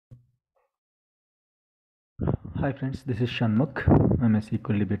Hi friends, this is Shanmukh. I'm a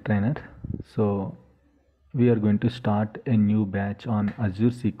SQL DBA trainer. So we are going to start a new batch on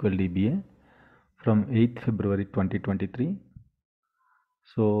Azure Sql DBA from 8th February 2023.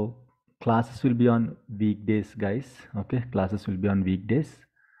 So classes will be on weekdays, guys. Okay, classes will be on weekdays,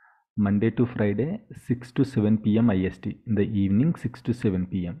 Monday to Friday, 6 to 7 p.m. IST, in the evening, 6 to 7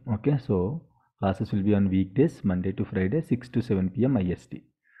 p.m. Okay, so classes will be on weekdays, Monday to Friday, 6 to 7 p.m. IST.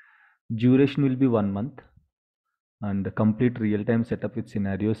 Duration will be 1 month. And the complete real-time setup with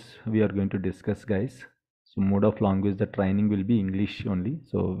scenarios we are going to discuss, guys. So mode of language, the training will be English only,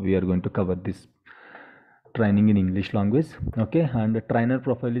 so we are going to cover this training in English language. Okay, and the trainer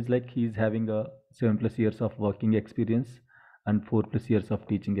profile is like he is having a 7+ years of working experience and 4+ years of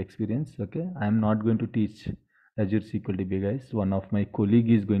teaching experience. Okay, I am not going to teach Azure Sql DBA, guys. One of my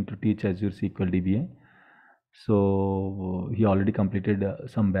colleague is going to teach Azure Sql DBA. So he already completed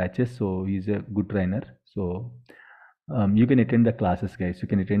some batches, so he's a good trainer. So you can attend the classes, guys. You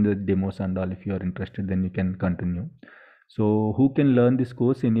can attend the demos and all. If you are interested, then you can continue. So who can learn this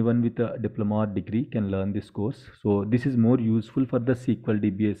course? Anyone with a diploma or degree can learn this course. So this is more useful for the SQL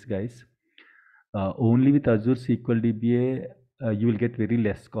DBAs, guys. Only with Azure SQL DBA you will get very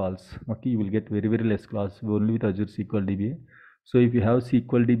less calls. Okay, you will get very less calls only with Azure SQL DBA. So if you have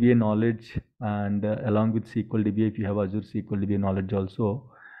SQL DBA knowledge and along with SQL DBA, if you have Azure SQL DBA knowledge also,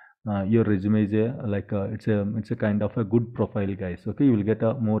 your resume is it's a kind of a good profile, guys. Okay, you will get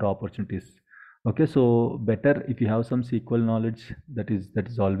more opportunities. Okay, so better if you have some SQL knowledge. That is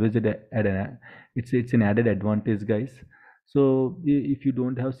always it's an added advantage, guys. So if you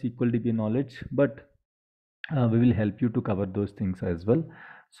don't have SQL DB knowledge, but we will help you to cover those things as well.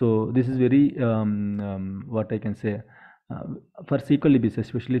 So this is very what I can say, uh, for SQL DBs,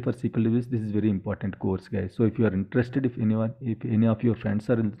 especially for SQL DBs, this is very important course, guys. So if you are interested, if any of your friends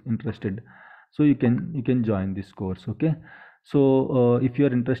are interested, so you can join this course. Okay, so if you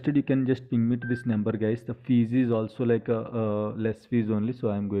are interested, you can just ping me to this number, guys. The fees is also like a less fees only, so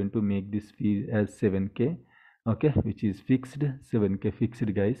I'm going to make this fee as 7K. Okay, which is fixed, 7K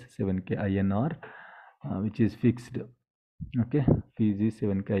fixed, guys. 7K INR, which is fixed. Okay, fees is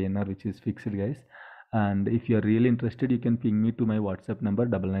 7K INR, which is fixed, guys. And if you are really interested, you can ping me to my WhatsApp number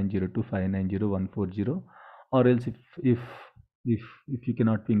 9902590140, or else if you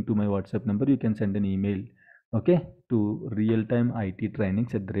cannot ping to my WhatsApp number, you can send an email, okay, to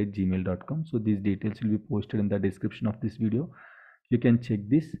realtimeitrainings@gmail.com. So these details will be posted in the description of this video. You can check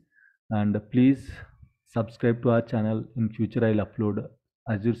this, and please subscribe to our channel. In future I'll upload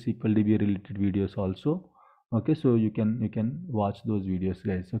Azure SQL DBA related videos also. Okay, so you can watch those videos,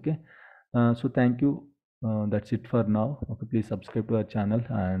 guys. Okay, so thank you. That's it for now. Okay, please subscribe to our channel,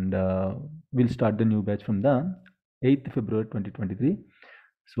 and we'll start the new batch from the 8th February 2023.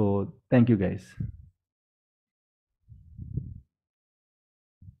 So thank you, guys.